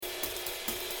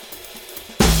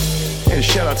And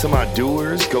shout out to my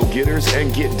doers, go-getters,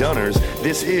 and get-doners.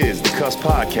 This is the Cuss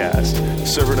Podcast,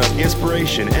 serving up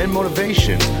inspiration and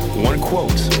motivation, one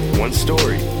quote, one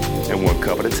story, and one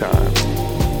cup at a time.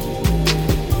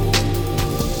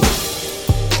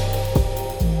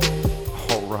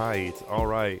 All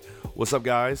right. What's up,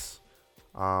 guys?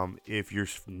 If you're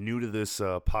new to this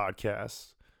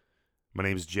podcast, my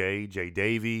name is Jay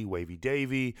Davey, Wavy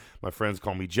Davey. My friends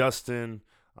call me Justin.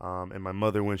 And my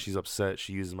mother, when she's upset,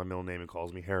 she uses my middle name and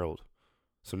calls me Harold.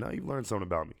 So now you've learned something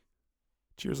about me.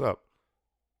 Cheers up.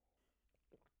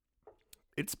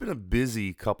 It's been a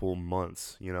busy couple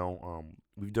months,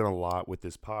 We've done a lot with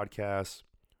this podcast.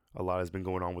 A lot has been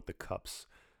going on with the cups,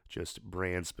 just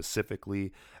brand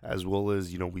specifically, as well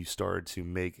as, we started to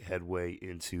make headway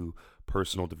into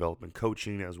personal development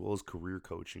coaching as well as career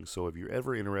coaching. So if you're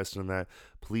ever interested in that,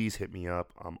 please hit me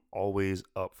up. I'm always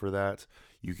up for that.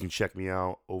 You can check me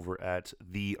out over at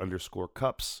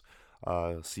 _cups.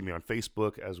 See me on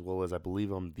Facebook, as well as I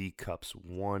believe I'm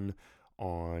 _cups1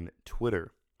 on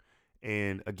Twitter.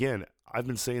 And again, I've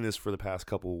been saying this for the past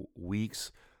couple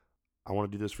weeks. I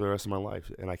want to do this for the rest of my life,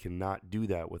 and I cannot do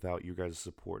that without your guys'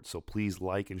 support. So please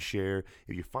like and share.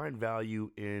 If you find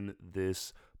value in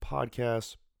this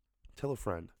podcast, tell a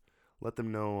friend. Let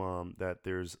them know that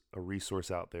there's a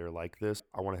resource out there like this.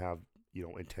 I want to have,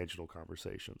 intentional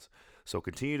conversations. So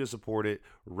continue to support it,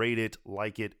 rate it,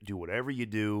 like it, do whatever you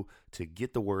do to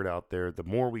get the word out there. The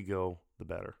more we go, the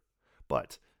better.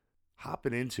 But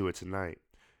hopping into it tonight,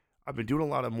 I've been doing a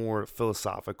lot of more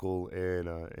philosophical and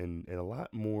a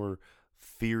lot more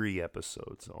theory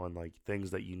episodes on like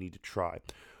things that you need to try.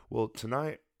 Well,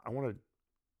 tonight I want to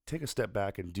take a step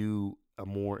back and do a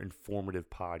more informative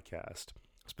podcast,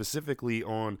 specifically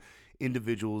on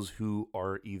individuals who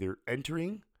are either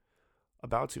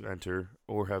about to enter,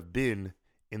 or have been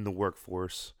in the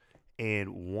workforce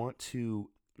and want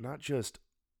to not just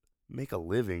make a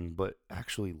living, but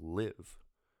actually live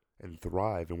and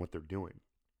thrive in what they're doing.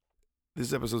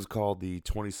 This episode is called the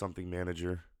 20-something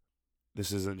manager.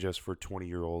 This isn't just for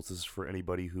 20-year-olds. This is for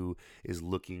anybody who is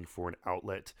looking for an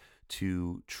outlet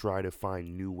to try to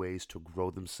find new ways to grow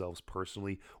themselves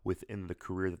personally within the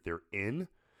career that they're in.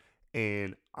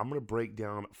 And I'm going to break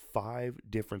down 5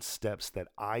 different steps that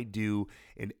I do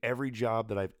in every job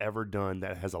that I've ever done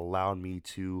that has allowed me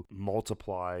to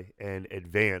multiply and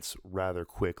advance rather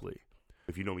quickly.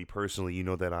 If you know me personally, you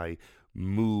know that I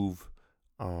move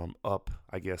up,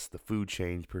 I guess, the food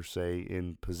chain per se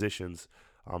in positions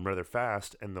rather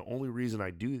fast. And the only reason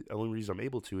I'm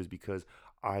able to is because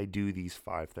I do these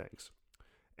 5 things.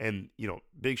 And,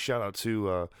 big shout out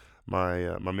to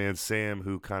my man Sam,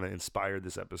 who kind of inspired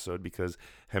this episode, because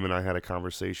him and I had a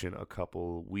conversation a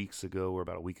couple weeks ago, or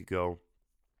about a week ago,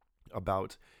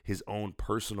 about his own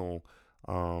personal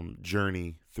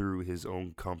journey through his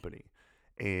own company.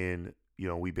 And,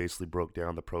 we basically broke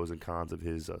down the pros and cons of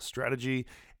his strategy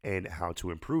and how to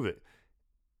improve it.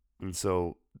 And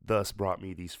so thus brought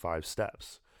me these 5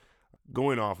 steps.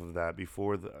 Going off of that,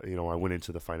 before I went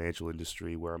into the financial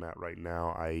industry where I'm at right now,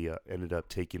 I ended up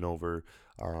taking over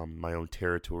my own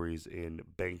territories in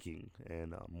banking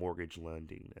and mortgage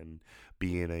lending, and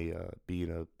being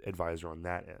a advisor on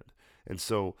that end. And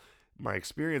so my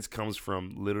experience comes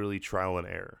from literally trial and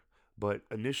error. But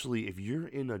initially, if you're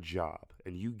in a job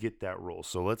and you get that role,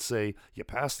 so let's say you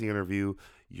pass the interview,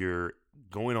 you're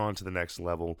going on to the next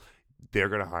level, they're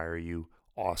going to hire you.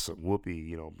 Awesome.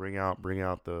 Whoopee, bring out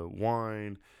the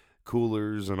wine,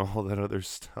 coolers, and all that other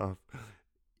stuff.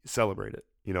 Celebrate it.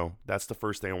 That's the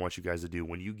first thing I want you guys to do.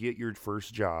 When you get your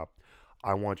first job,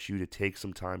 I want you to take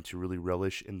some time to really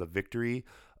relish in the victory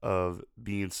of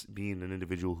being an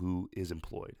individual who is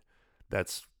employed.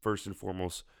 That's first and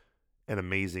foremost an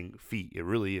amazing feat. It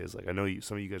really is. Like, I know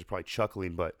some of you guys are probably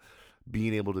chuckling, but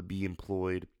being able to be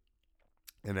employed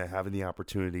and having the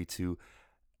opportunity to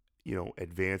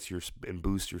advance and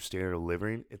boost your standard of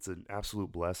living, it's an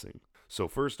absolute blessing. So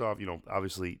first off,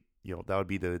 obviously, that would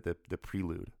be the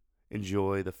prelude.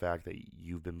 Enjoy the fact that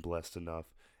you've been blessed enough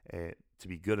and to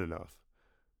be good enough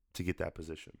to get that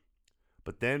position.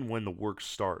 But then when the work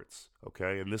starts,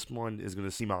 okay, and this one is going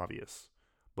to seem obvious,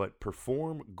 but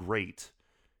perform great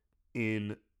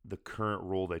in the current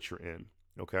role that you're in,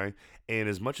 okay? And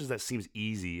as much as that seems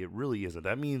easy, it really isn't.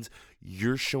 That means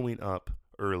you're showing up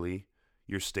early,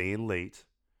 you're staying late,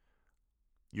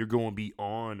 you're going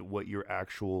beyond what your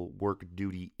actual work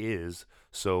duty is.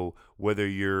 So whether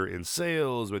you're in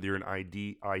sales, whether you're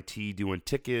in IT doing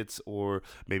tickets, or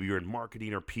maybe you're in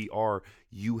marketing or PR,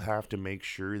 you have to make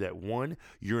sure that, one,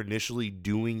 you're initially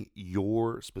doing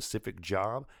your specific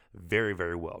job very,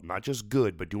 very well. Not just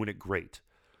good, but doing it great.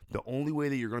 The only way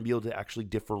that you're going to be able to actually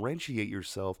differentiate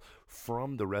yourself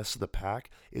from the rest of the pack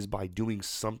is by doing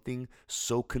something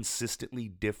so consistently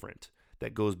different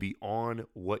that goes beyond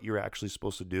what you're actually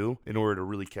supposed to do in order to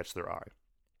really catch their eye.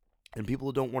 And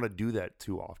people don't want to do that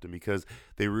too often because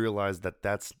they realize that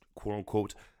that's quote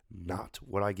unquote not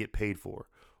what I get paid for,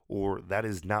 or that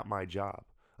is not my job.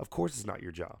 Of course, it's not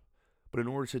your job. But in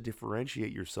order to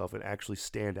differentiate yourself and actually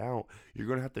stand out, you're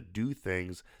going to have to do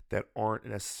things that aren't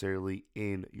necessarily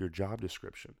in your job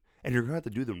description. And you're going to have to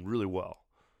do them really well.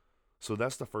 So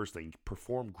that's the first thing.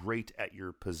 Perform great at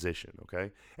your position,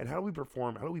 okay? And how do we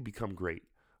perform? How do we become great,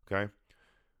 okay?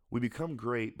 We become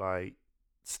great by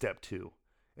step 2,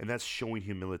 and that's showing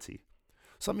humility.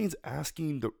 So that means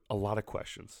asking a lot of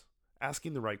questions,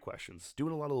 asking the right questions,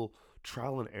 doing a lot of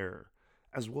trial and error,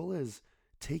 as well as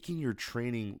taking your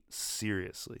training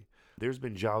seriously. There's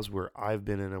been jobs where I've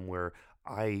been in them where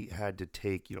I had to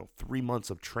take, 3 months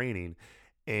of training,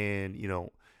 and,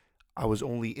 I was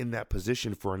only in that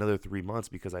position for another 3 months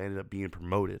because I ended up being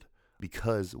promoted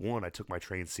because, one, I took my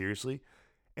training seriously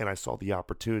and I saw the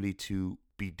opportunity to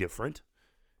be different.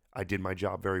 I did my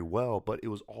job very well, but it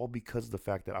was all because of the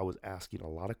fact that I was asking a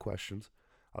lot of questions.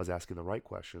 I was asking the right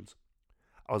questions.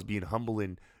 I was being humble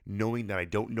in knowing that I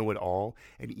don't know it all.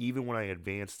 And even when I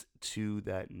advanced to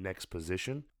that next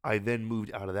position, I then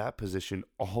moved out of that position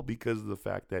all because of the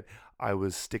fact that I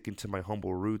was sticking to my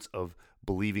humble roots of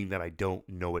believing that I don't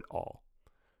know it all.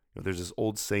 There's this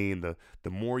old saying, the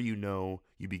more you know,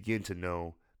 you begin to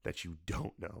know that you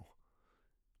don't know.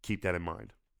 Keep that in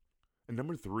mind. And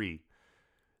number 3,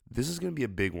 this is going to be a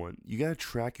big one. You got to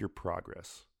track your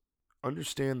progress.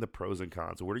 Understand the pros and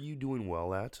cons. What are you doing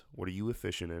well at? What are you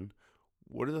efficient in?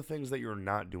 What are the things that you're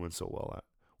not doing so well at?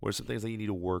 What are some things that you need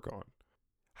to work on?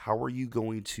 How are you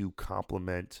going to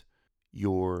complement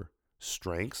your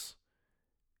strengths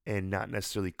and not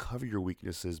necessarily cover your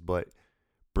weaknesses, but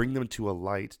bring them to a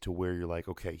light to where you're like,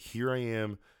 okay, here I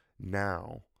am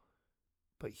now,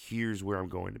 but here's where I'm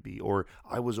going to be. Or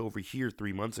I was over here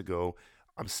 3 months ago.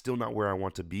 I'm still not where I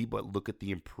want to be, but look at the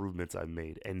improvements I've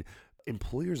made. And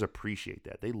employers appreciate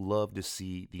that. They love to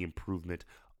see the improvement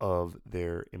of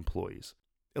their employees,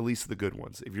 at least the good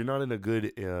ones. If you're not in a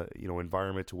good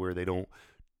environment to where they don't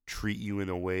treat you in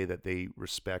a way that they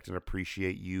respect and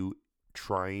appreciate you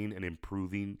trying and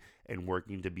improving and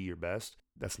working to be your best,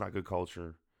 that's not good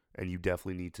culture. And you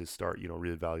definitely need to start,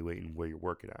 reevaluating where you're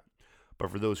working at. But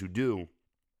for those who do,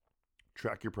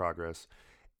 track your progress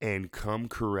and come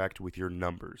correct with your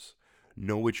numbers.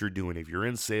 Know what you're doing. If you're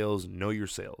in sales, know your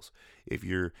sales. If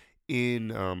you're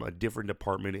in a different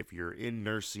department, if you're in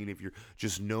nursing, if you're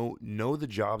just know the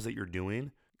jobs that you're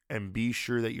doing, and be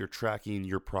sure that you're tracking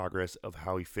your progress of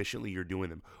how efficiently you're doing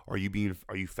them. Are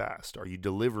you fast? Are you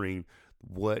delivering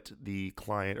what the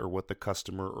client or what the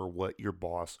customer or what your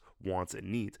boss wants and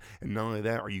needs? And not only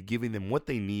that, are you giving them what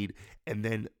they need and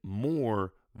then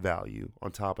more value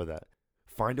on top of that?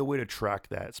 Find a way to track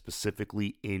that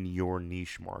specifically in your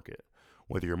niche market.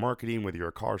 Whether you're marketing, whether you're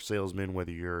a car salesman,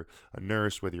 whether you're a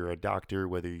nurse, whether you're a doctor,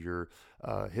 whether you're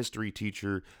a history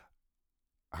teacher,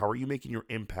 how are you making your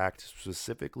impact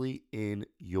specifically in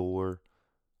your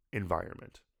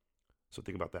environment? So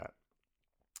think about that.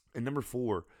 And number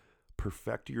 4,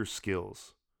 perfect your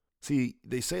skills. See,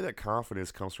 they say that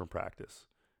confidence comes from practice,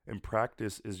 and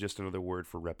practice is just another word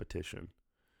for repetition.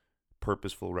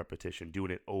 Purposeful repetition,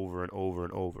 doing it over and over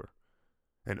and over,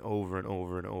 and over and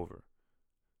over and over,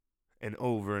 and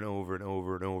over and over and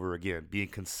over and over again. Being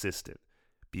consistent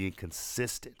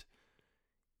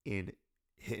in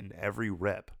hitting every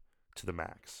rep to the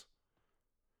max.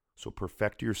 So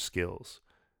perfect your skills.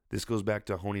 This goes back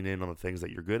to honing in on the things that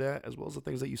you're good at as well as the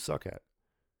things that you suck at.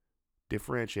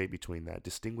 Differentiate between that,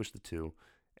 distinguish the two,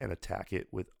 and attack it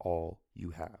with all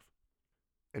you have.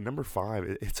 And number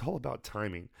 5, it's all about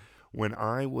timing. When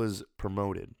I was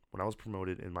promoted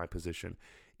in my position,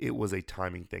 it was a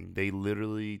timing thing. They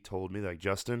literally told me, like,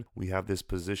 Justin, we have this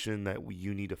position that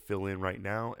you need to fill in right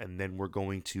now, and then we're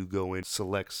going to go and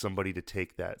select somebody to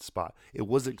take that spot. It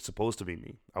wasn't supposed to be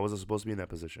me. I wasn't supposed to be in that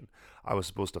position. I was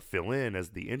supposed to fill in as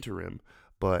the interim,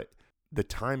 but the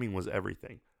timing was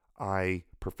everything. I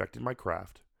perfected my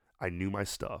craft. I knew my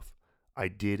stuff. I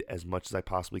did as much as I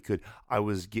possibly could. I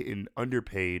was getting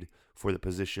underpaid for the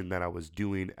position that I was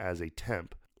doing as a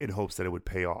temp in hopes that it would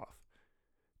pay off.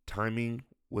 Timing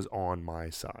was on my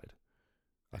side.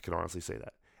 I can honestly say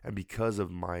that. And because of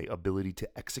my ability to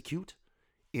execute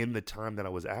in the time that I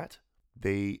was at,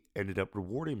 they ended up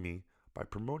rewarding me by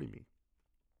promoting me.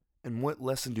 And what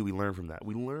lesson do we learn from that?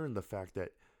 We learn the fact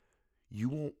that you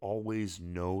won't always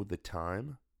know the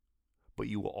time, but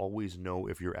you will always know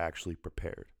if you're actually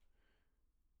prepared.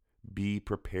 Be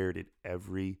prepared in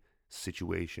every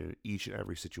situation, each and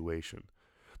every situation.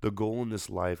 The goal in this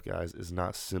life, guys, is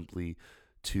not simply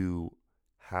to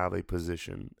have a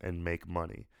position and make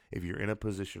money. If you're in a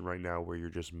position right now where you're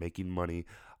just making money,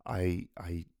 I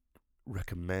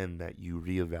recommend that you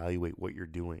reevaluate what you're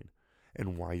doing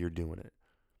and why you're doing it.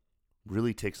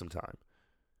 Really take some time.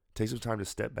 Take some time to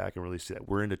step back and really see that.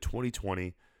 We're into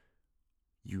 2020.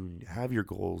 You have your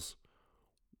goals.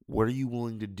 What are you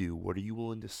willing to do? What are you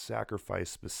willing to sacrifice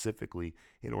specifically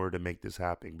in order to make this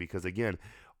happen? Because again,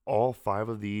 all 5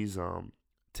 of these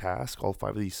tasks, all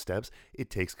 5 of these steps, it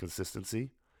takes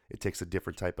consistency. It takes a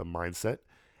different type of mindset.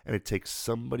 And it takes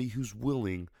somebody who's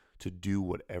willing to do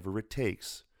whatever it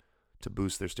takes to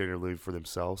boost their standard of living for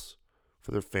themselves,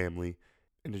 for their family,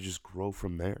 and to just grow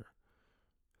from there.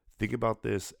 Think about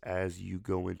this as you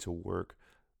go into work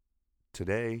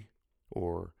today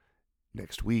or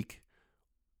next week.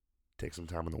 Take some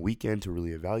time on the weekend to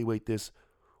really evaluate this.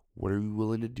 What are you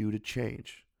willing to do to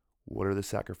change? What are the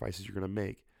sacrifices you're going to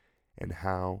make? And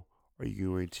how are you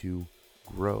going to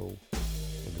grow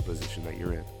in the position that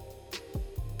you're in?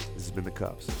 This has been The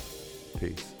Cups.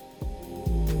 Peace.